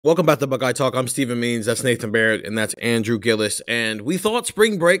Welcome back to Buckeye Talk. I'm Stephen Means. That's Nathan Baird, and that's Andrew Gillis. And we thought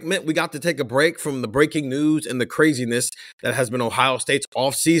spring break meant we got to take a break from the breaking news and the craziness that has been Ohio State's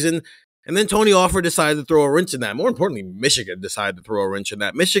offseason. And then Tony Alford decided to throw a wrench in that. More importantly, Michigan decided to throw a wrench in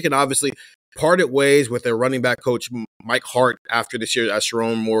that. Michigan obviously parted ways with their running back coach, Mike Hart, after this year as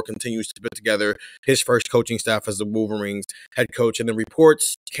Sharon Moore continues to put together his first coaching staff as the Wolverines head coach. And the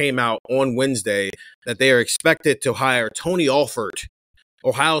reports came out on Wednesday that they are expected to hire Tony Alford,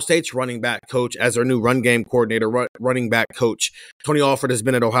 Ohio State's running back coach, as their new run game coordinator, running back coach. Tony Alford has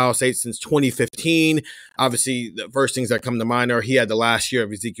been at Ohio State since 2015. Obviously, the first things that come to mind are he had the last year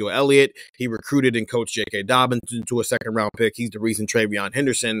of Ezekiel Elliott. He recruited and coached J.K. Dobbins into a second-round pick. He's the reason Travion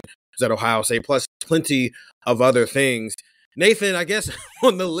Henderson was at Ohio State, plus plenty of other things. Nathan, I guess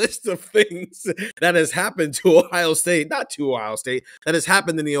on the list of things that has happened to Ohio State, not to Ohio State, that has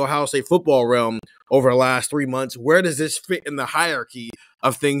happened in the Ohio State football realm over the last 3 months, where does this fit in the hierarchy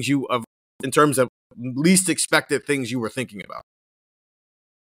of things in terms of least expected things you were thinking about?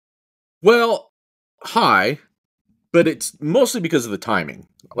 Well, high, but it's mostly because of the timing.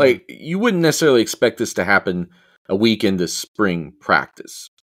 Like, you wouldn't necessarily expect this to happen a week into spring practice.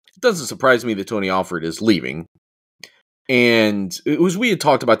 It doesn't surprise me that Tony Alford is leaving. And we had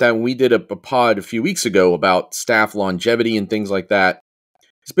talked about that when we did a pod a few weeks ago about staff longevity and things like that.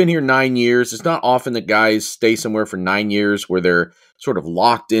 He's been here 9 years. It's not often that guys stay somewhere for 9 years where they're sort of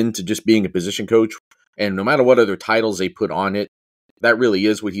locked into just being a position coach. And no matter what other titles they put on it, that really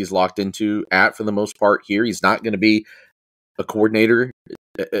is what he's locked into at for the most part here. He's not going to be a coordinator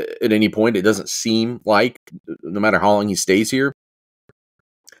at any point. It doesn't seem like, no matter how long he stays here.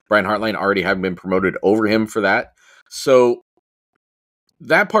 Brian Hartline already having been promoted over him for that. So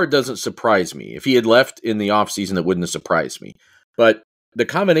that part doesn't surprise me. If he had left in the offseason, it wouldn't have surprised me. But the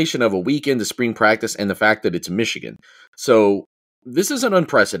combination of a week into spring practice and the fact that it's Michigan. So this isn't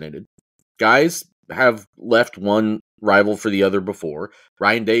unprecedented. Guys have left one rival for the other before.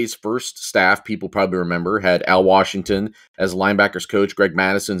 Ryan Day's first staff, people probably remember, had Al Washington as linebackers coach, Greg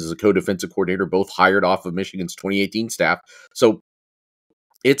Madison as a co-defensive coordinator, both hired off of Michigan's 2018 staff. So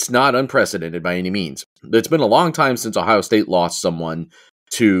it's not unprecedented by any means. It's been a long time since Ohio State lost someone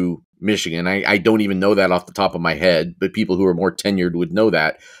to Michigan. I don't even know that off the top of my head, but people who are more tenured would know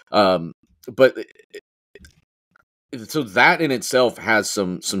that. So that in itself has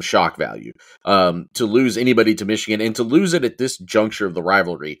some shock value. To lose anybody to Michigan and to lose it at this juncture of the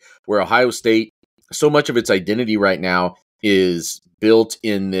rivalry, where Ohio State, so much of its identity right now is built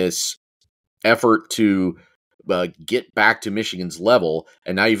in this effort to get back to Michigan's level,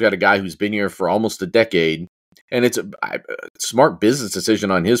 and now you've got a guy who's been here for almost a decade, and it's a smart business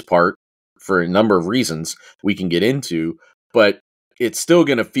decision on his part for a number of reasons we can get into, but it's still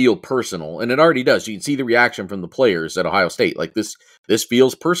going to feel personal, and it already does. You can see the reaction from the players at Ohio State. Like, this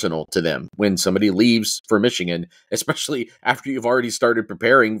feels personal to them when somebody leaves for Michigan, especially after you've already started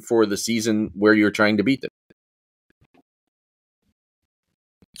preparing for the season where you're trying to beat them.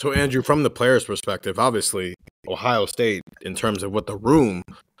 So, Andrew, from the player's perspective, obviously, Ohio State, in terms of what the room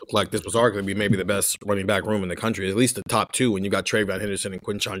looked like, this was arguably maybe the best running back room in the country, at least the top two, when you got Travion Henderson and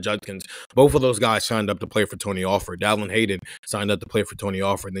Quinshon Judkins. Both of those guys signed up to play for Tony Alford. Dallin Hayden signed up to play for Tony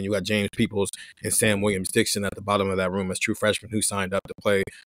Alford. Then you got James Peoples and Sam Williams-Dixon at the bottom of that room as true freshmen who signed up to play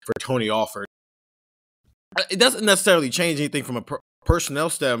for Tony Alford. It doesn't necessarily change anything from a personnel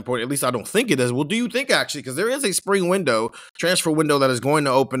standpoint, at least I don't think it does. Well, do you think, actually, because there is a spring window, transfer window that is going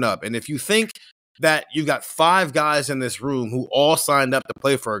to open up, and if you think that you've got 5 guys in this room who all signed up to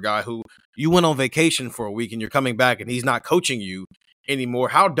play for a guy who you went on vacation for a week and you're coming back and he's not coaching you anymore,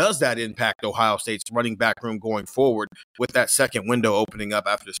 how does that impact Ohio State's running back room going forward with that second window opening up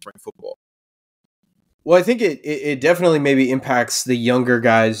after spring football? Well, I think it definitely maybe impacts the younger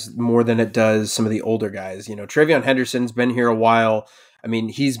guys more than it does some of the older guys. You know, Travion Henderson's been here a while. I mean,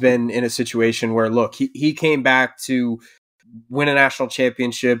 he's been in a situation where, look, he came back to win a national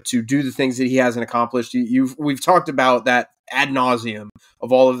championship, to do the things that he hasn't accomplished. We've talked about that ad nauseum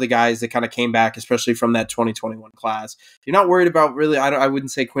of all of the guys that kind of came back, especially from that 2021 class. You're not worried about really, I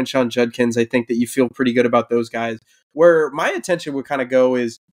wouldn't say Quinshon Judkins. I think that you feel pretty good about those guys. Where my attention would kind of go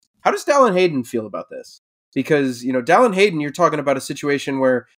is, how does Dallin Hayden feel about this? Because, you know, Dallin Hayden, you're talking about a situation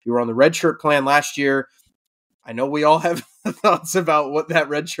where you were on the redshirt plan last year. I know we all have thoughts about what that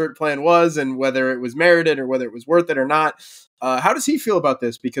redshirt plan was and whether it was merited or whether it was worth it or not. How does he feel about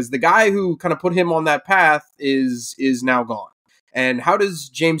this? Because the guy who kind of put him on that path is now gone. And how does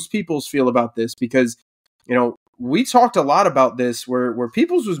James Peoples feel about this? Because, you know, we talked a lot about this where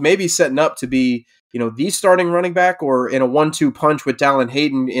Peoples was maybe setting up to be, you know, the starting running back or in a 1-2 punch with Dallin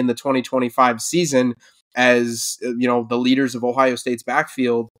Hayden in the 2025 season. as the leaders of Ohio State's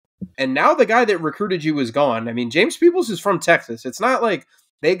backfield. And now the guy that recruited you is gone. I mean, James Peoples is from Texas. It's not like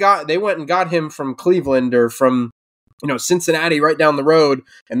they went and got him from Cleveland or from Cincinnati right down the road,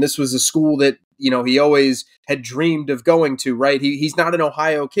 and this was a school that he always had dreamed of going to. Right? He's not an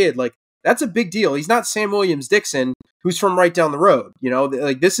Ohio kid. Like, that's a big deal. He's not Sam Williams-Dixon, who's from right down the road.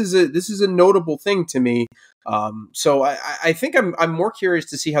 Like, this is a notable thing to me. So I think I'm more curious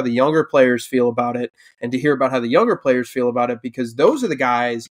to see how the younger players feel about it, and to hear about how the younger players feel about it, because those are the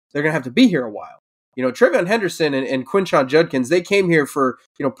guys they're going to have to be here a while. Trevion Henderson and Quinshon Judkins, they came here for,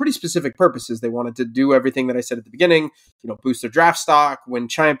 pretty specific purposes. They wanted to do everything that I said at the beginning, boost their draft stock, win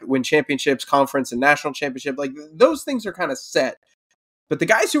championships, conference and national championship. Like, those things are kind of set. But the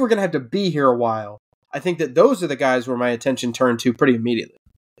guys who are going to have to be here a while, I think that those are the guys where my attention turned to pretty immediately.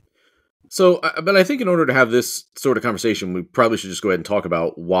 So, but I think in order to have this sort of conversation, we probably should just go ahead and talk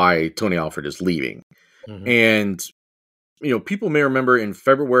about why Tony Alford is leaving. Mm-hmm. And, people may remember in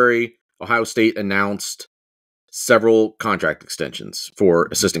February, Ohio State announced several contract extensions for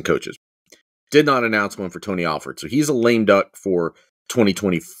assistant coaches. Did not announce one for Tony Alford. So he's a lame duck for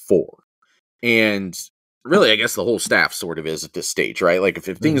 2024. And really, I guess the whole staff sort of is at this stage, right? Like,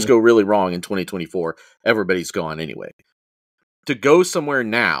 if things go really wrong in 2024, everybody's gone anyway. To go somewhere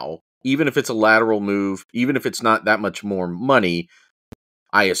now, even if it's a lateral move, even if it's not that much more money,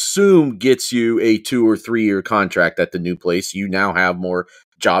 I assume gets you a 2 or 3 year contract at the new place. You now have more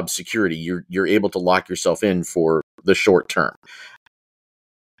job security. You're able to lock yourself in for the short term.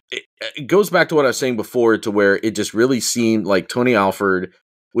 It goes back to what I was saying before, to where it just really seemed like Tony Alford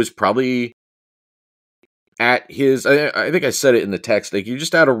was probably at his, I think I said it in the text, like, you're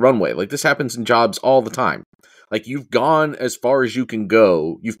just at a runway. Like, this happens in jobs all the time. Like, you've gone as far as you can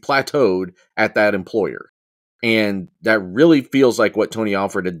go. You've plateaued at that employer. And that really feels like what Tony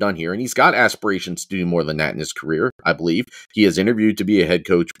Alford had done here. And he's got aspirations to do more than that in his career, I believe. He has interviewed to be a head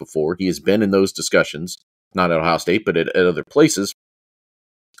coach before. He has been in those discussions, not at Ohio State, but at other places.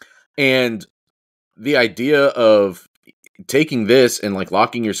 And the idea of taking this and, like,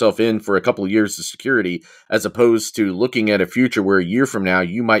 locking yourself in for a couple of years of security, as opposed to looking at a future where a year from now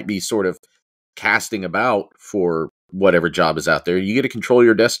you might be sort of casting about for whatever job is out there, you get to control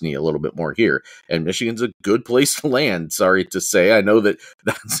your destiny a little bit more here. And Michigan's a good place to land. Sorry to say, I know that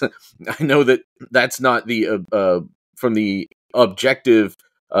that's not the from the objective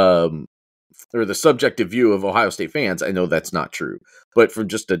or the subjective view of Ohio State fans. I know that's not true, but from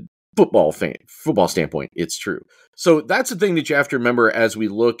just a football standpoint, it's true. So that's the thing that you have to remember as we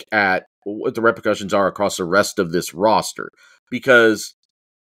look at what the repercussions are across the rest of this roster, because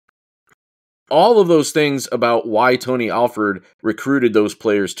all of those things about why Tony Alford recruited those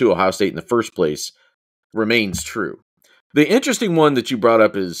players to Ohio State in the first place remains true. The interesting one that you brought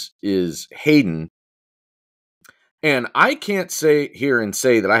up is Hayden. And I can't say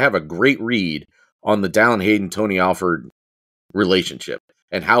that I have a great read on the Dallin Hayden, Tony Alford relationship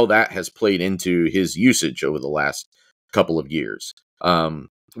and how that has played into his usage over the last couple of years.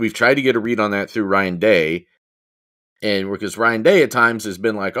 We've tried to get a read on that through Ryan Day. And because Ryan Day at times has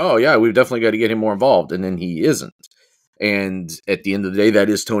been like, oh yeah, we've definitely got to get him more involved. And then he isn't. And at the end of the day,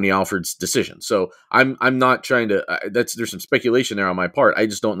 that is Tony Alford's decision. So I'm not trying to, there's some speculation there on my part. I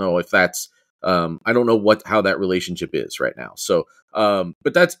just don't know if that's, I don't know how that relationship is right now. So,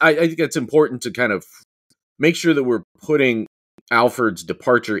 but I think it's important to kind of make sure that we're putting Alford's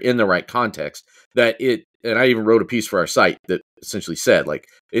departure in the right context, and I even wrote a piece for our site that essentially said, like,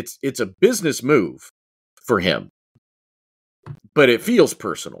 it's a business move for him, but it feels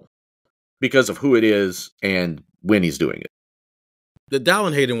personal because of who it is and when he's doing it. The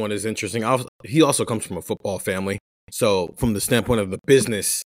Dallin Hayden one is interesting. He also comes from a football family. So from the standpoint of the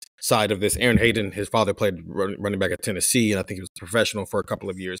business side of this, Aaron Hayden, his father played running back at Tennessee, and I think he was a professional for a couple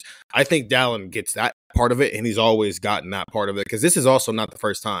of years. I think Dallin gets that part of it, and he's always gotten that part of it, because this is also not the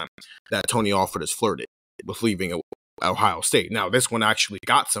first time that Tony Alford has flirted with leaving Ohio State. Now, this one actually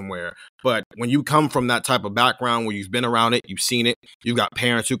got somewhere, but when you come from that type of background where you've been around it, you've seen it, you've got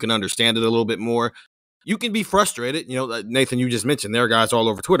parents who can understand it a little bit more, you can be frustrated. Nathan, you just mentioned there are guys all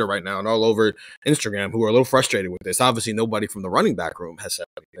over Twitter right now and all over Instagram who are a little frustrated with this. Obviously, nobody from the running back room has said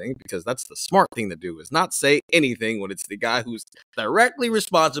anything, because that's the smart thing to do, is not say anything when it's the guy who's directly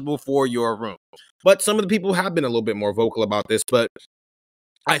responsible for your room. But some of the people have been a little bit more vocal about this. But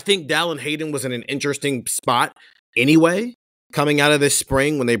I think Dallin Hayden was in an interesting spot anyway, coming out of this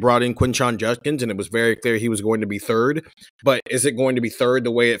spring when they brought in Quinshon Judkins, and it was very clear he was going to be third. But is it going to be third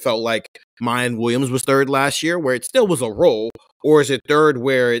the way it felt like Mayan Williams was third last year, where it still was a role? Or is it third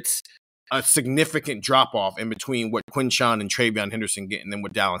where it's a significant drop off in between what Quinshawn and Travion Henderson get and then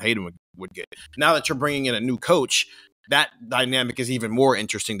what Dallin Hayden would get. Now that you're bringing in a new coach, that dynamic is even more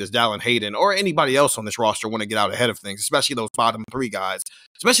interesting. Does Dallin Hayden or anybody else on this roster want to get out ahead of things, especially those bottom three guys,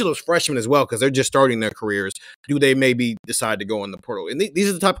 especially those freshmen as well, because they're just starting their careers? Do they maybe decide to go in the portal? And these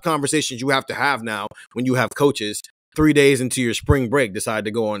are the type of conversations you have to have now when you have coaches 3 days into your spring break decide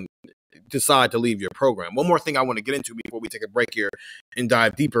to leave your program. One more thing I want to get into before we take a break here and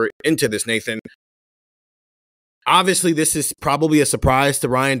dive deeper into this, Nathan. Obviously, this is probably a surprise to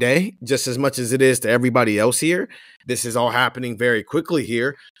Ryan Day, just as much as it is to everybody else here. This is all happening very quickly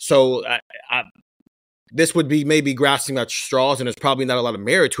here. So this would be maybe grasping at straws, and there's probably not a lot of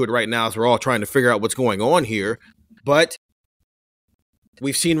merit to it right now as we're all trying to figure out what's going on here. But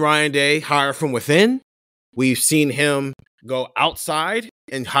we've seen Ryan Day hire from within. We've seen him go outside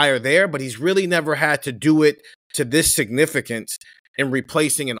and hire there, but he's really never had to do it to this significance in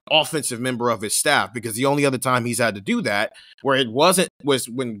replacing an offensive member of his staff, because the only other time he's had to do that where it wasn't was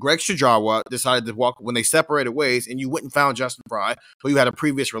when Greg Shajawa decided to walk, when they separated ways and you went and found Justin Fry, who you had a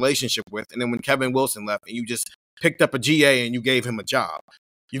previous relationship with, and then when Kevin Wilson left and you just picked up a GA and you gave him a job.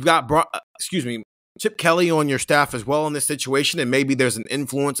 You've got Chip Kelly on your staff as well in this situation, and maybe there's an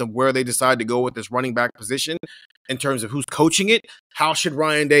influence of where they decide to go with this running back position in terms of who's coaching it. How should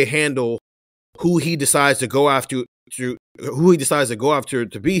Ryan Day handle who he decides to go after to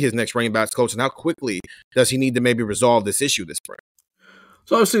be his next running backs coach, and how quickly does he need to maybe resolve this issue this spring?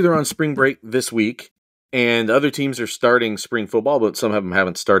 So obviously they're on spring break this week, and other teams are starting spring football, but some of them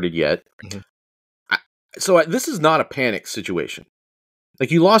haven't started yet. Mm-hmm. So this is not a panic situation. Like,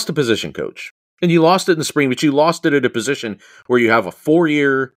 you lost a position coach, and you lost it in the spring, but you lost it at a position where you have a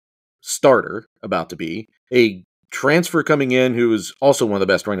 4-year starter about to be, a transfer coming in who is also one of the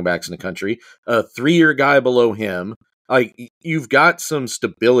best running backs in the country, a 3-year guy below him. Like, you've got some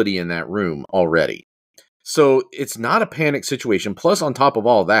stability in that room already. So it's not a panic situation. Plus, on top of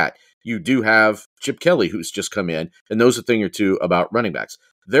all that, you do have Chip Kelly, who's just come in and knows a thing or two about running backs.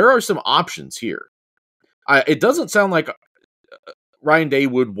 There are some options here. It doesn't sound like Ryan Day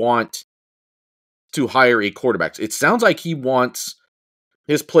would want to hire a quarterback. It sounds like he wants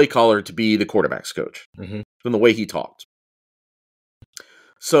his play caller to be the quarterback's coach, from the way he talked.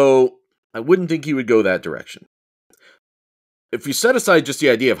 So I wouldn't think he would go that direction. If you set aside just the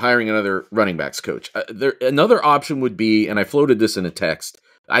idea of hiring another running backs coach, another option would be, and I floated this in a text,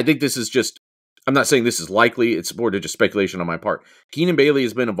 I think this is just, I'm not saying this is likely, it's more to just speculation on my part. Keenan Bailey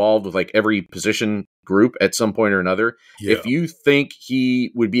has been involved with like every position group at some point or another. Yeah. If you think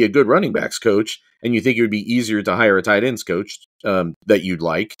he would be a good running backs coach, and you think it would be easier to hire a tight ends coach that you'd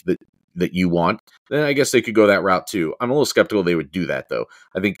like, that you want, then I guess they could go that route too. I'm a little skeptical they would do that, though.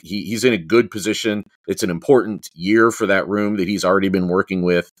 I think he's in a good position. It's an important year for that room that he's already been working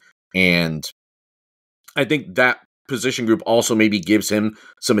with. And I think that position group also maybe gives him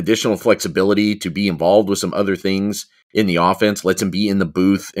some additional flexibility to be involved with some other things in the offense, lets him be in the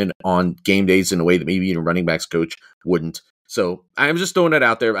booth and on game days in a way that maybe a running backs coach wouldn't. So I'm just throwing that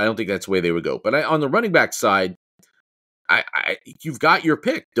out there. I don't think that's the way they would go. But on the running back side, you've got your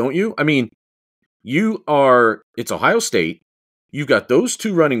pick, don't you? I mean, it's Ohio State. You've got those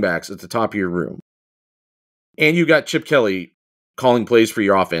two running backs at the top of your room. And you got Chip Kelly calling plays for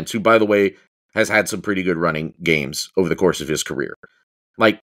your offense, who, by the way, has had some pretty good running games over the course of his career.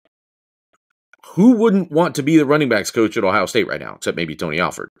 Like, who wouldn't want to be the running backs coach at Ohio State right now, except maybe Tony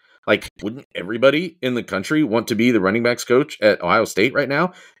Alford? Like, wouldn't everybody in the country want to be the running backs coach at Ohio State right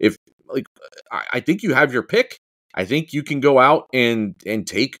now? I think you have your pick. I think you can go out and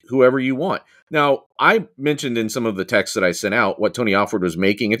take whoever you want. Now, I mentioned in some of the texts that I sent out what Tony Alford was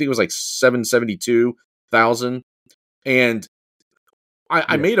making. I think it was like $772,000. And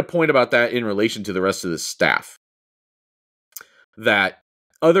I made a point about that in relation to the rest of the staff. That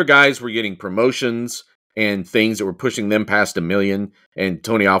other guys were getting promotions and things that were pushing them past $1 million, and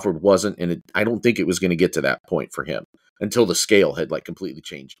Tony Alford wasn't. And I don't think it was going to get to that point for him until the scale had like completely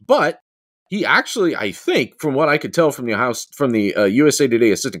changed. But he actually, I think, from what I could tell from the USA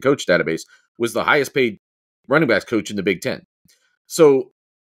Today assistant coach database, was the highest paid running backs coach in the Big Ten. So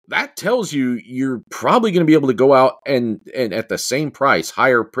that tells you you're probably going to be able to go out and at the same price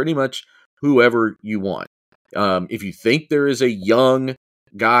hire pretty much whoever you want. If you think there is a young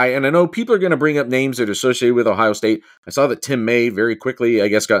guy, and I know people are going to bring up names that are associated with Ohio State. I saw that Tim May very quickly, I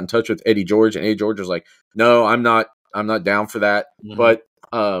guess, got in touch with Eddie George, and Eddie George was like, "No, I'm not down for that." Mm-hmm. But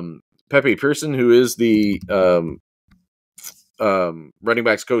Pepe Pearson, who is the running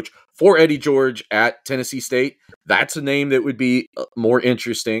backs coach for Eddie George at Tennessee State, that's a name that would be more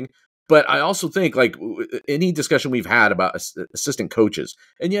interesting. But I also think, like, any discussion we've had about assistant coaches,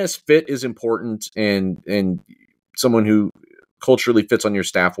 and yes, fit is important, and someone who culturally fits on your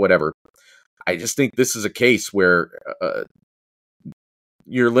staff, whatever. I just think this is a case where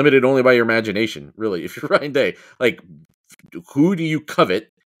you're limited only by your imagination, really. If you're Ryan Day, like, who do you covet?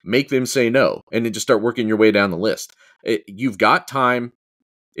 Make them say no, and then just start working your way down the list. You've got time.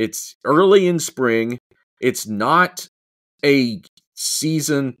 It's early in spring. It's not a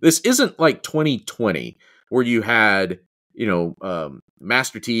season. This isn't like 2020 where you had,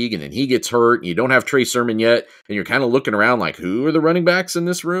 Master Teague and then he gets hurt and you don't have Trey Sermon yet. And you're kind of looking around like, who are the running backs in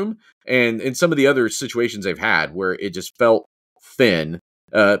this room? And in some of the other situations they've had where it just felt thin,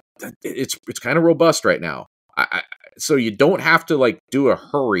 it's kind of robust right now. So you don't have to like do a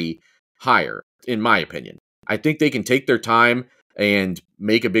hurry hire, in my opinion. I think they can take their time and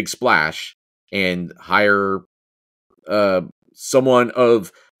make a big splash and hire someone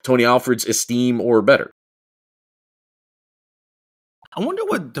of Tony Alford's esteem or better. I wonder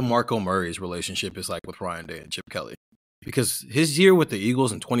what DeMarco Murray's relationship is like with Ryan Day and Chip Kelly. Because his year with the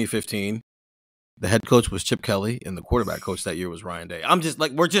Eagles in 2015, the head coach was Chip Kelly, and the quarterback coach that year was Ryan Day. I'm just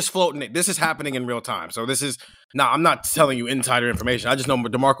like, we're just floating it. This is happening in real time. So this is, I'm not telling you insider information. I just know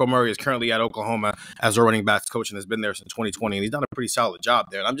DeMarco Murray is currently at Oklahoma as a running backs coach and has been there since 2020, and he's done a pretty solid job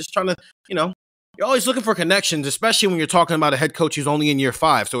there. And I'm just trying to, you're always looking for connections, especially when you're talking about a head coach who's only in year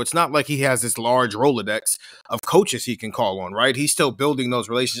 5. So it's not like he has this large Rolodex of coaches he can call on, right? He's still building those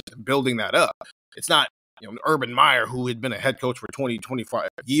relationships and building that up. It's not, Urban Meyer, who had been a head coach for 25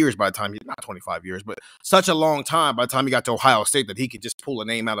 years by the time, not 25 years, but such a long time by the time he got to Ohio State that he could just pull a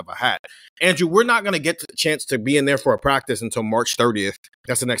name out of a hat. Andrew, we're not going to get the chance to be in there for a practice until March 30th.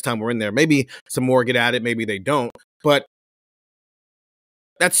 That's the next time we're in there. Maybe some more get at it. Maybe they don't. But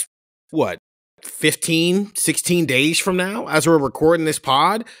that's what? 15, 16 days from now as we're recording this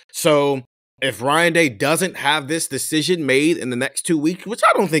pod. So if Ryan Day doesn't have this decision made in the next 2 weeks, which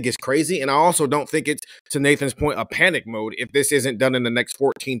I don't think is crazy, and I also don't think it's, to Nathan's point, a panic mode if this isn't done in the next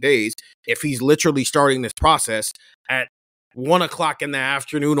 14 days, if he's literally starting this process at 1 o'clock in the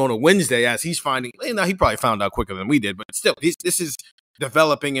afternoon on a Wednesday as he's finding, he probably found out quicker than we did, but still, this is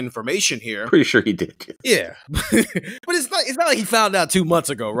developing information here. Pretty sure he did. Yeah. But it's not like he found out 2 months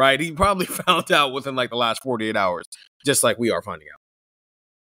ago, right? He probably found out within like the last 48 hours, just like we are finding out.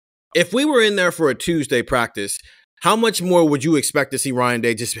 If we were in there for a Tuesday practice, how much more would you expect to see Ryan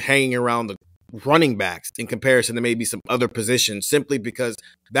Day just hanging around the running backs in comparison to maybe some other positions, simply because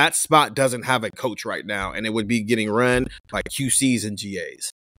that spot doesn't have a coach right now and it would be getting run by QCs and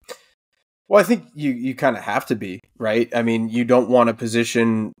GAs? Well, I think you kind of have to be, right? I mean, you don't want a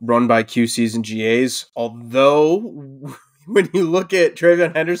position run by QCs and GAs, although when you look at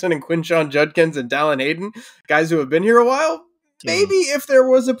Travion Henderson and Quinshon Judkins and Dallin Hayden, guys who have been here a while, maybe if there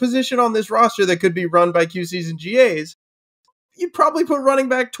was a position on this roster that could be run by QCs and GAs, you'd probably put running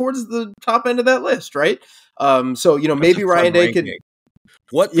back towards the top end of that list, right? So, maybe Ryan Day could...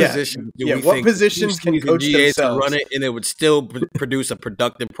 What position what positions can coach themselves run it and it would still produce a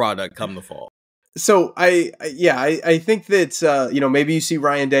productive product come the fall? So I think that maybe you see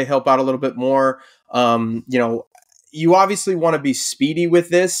Ryan Day help out a little bit more. You obviously want to be speedy with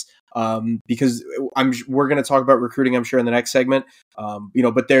this because we're going to talk about recruiting, I'm sure, in the next segment.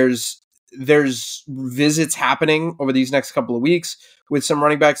 But there's visits happening over these next couple of weeks with some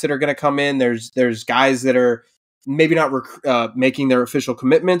running backs that are going to come in. There's guys that are maybe not making their official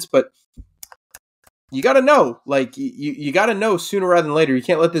commitments, but you got to know, like you got to know sooner rather than later. You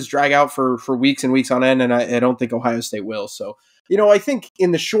can't let this drag out for weeks and weeks on end. And I don't think Ohio State will. So, I think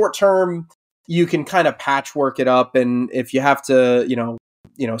in the short term, you can kind of patchwork it up. And if you have to,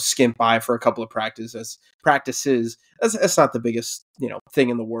 skimp by for a couple of practices, that's not the biggest, thing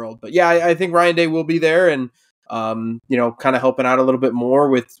in the world. But yeah, I think Ryan Day will be there and, kind of helping out a little bit more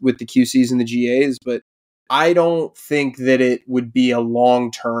with the QCs and the GAs. But I don't think that it would be a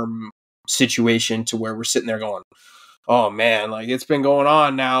long-term situation to where we're sitting there going, oh man, like it's been going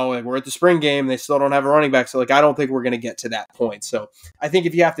on now. Like we're at the spring game. They still don't have a running back. So like, I don't think we're going to get to that point. So I think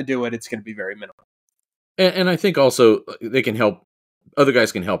if you have to do it, it's going to be very minimal. And I think also they can help. Other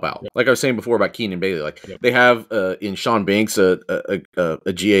guys can help out. Yep. Like I was saying before about Keenan Bailey, like they have in Sean Banks, a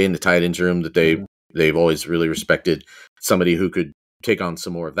GA in the tight ends room that they've always really respected, somebody who could take on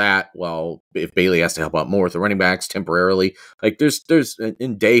some more of that, while if Bailey has to help out more with the running backs temporarily, like there's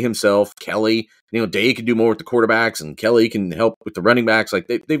in Day himself, Kelly, Day can do more with the quarterbacks and Kelly can help with the running backs. Like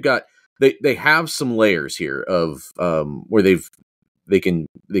they have some layers here of where they can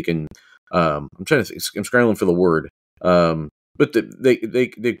I'm trying to think, I'm scrambling for the word, but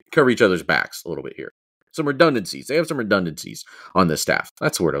they cover each other's backs a little bit here. some redundancies. They have some redundancies on the staff.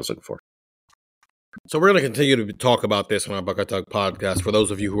 That's the word I was looking for. So we're going to continue to talk about this on our Buckeye Talk podcast. For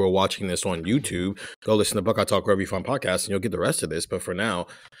those of you who are watching this on YouTube, go listen to Buckeye Talk wherever you find podcasts, and you'll get the rest of this. But for now,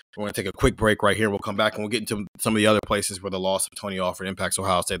 we're going to take a quick break right here. We'll come back and we'll get into some of the other places where the loss of Tony Alford impacts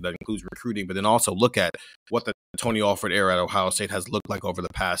Ohio State. That includes recruiting, but then also look at what the Tony Alford era at Ohio State has looked like over the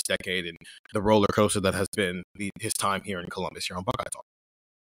past decade and the roller coaster that has been his time here in Columbus, here on Buckeye Talk.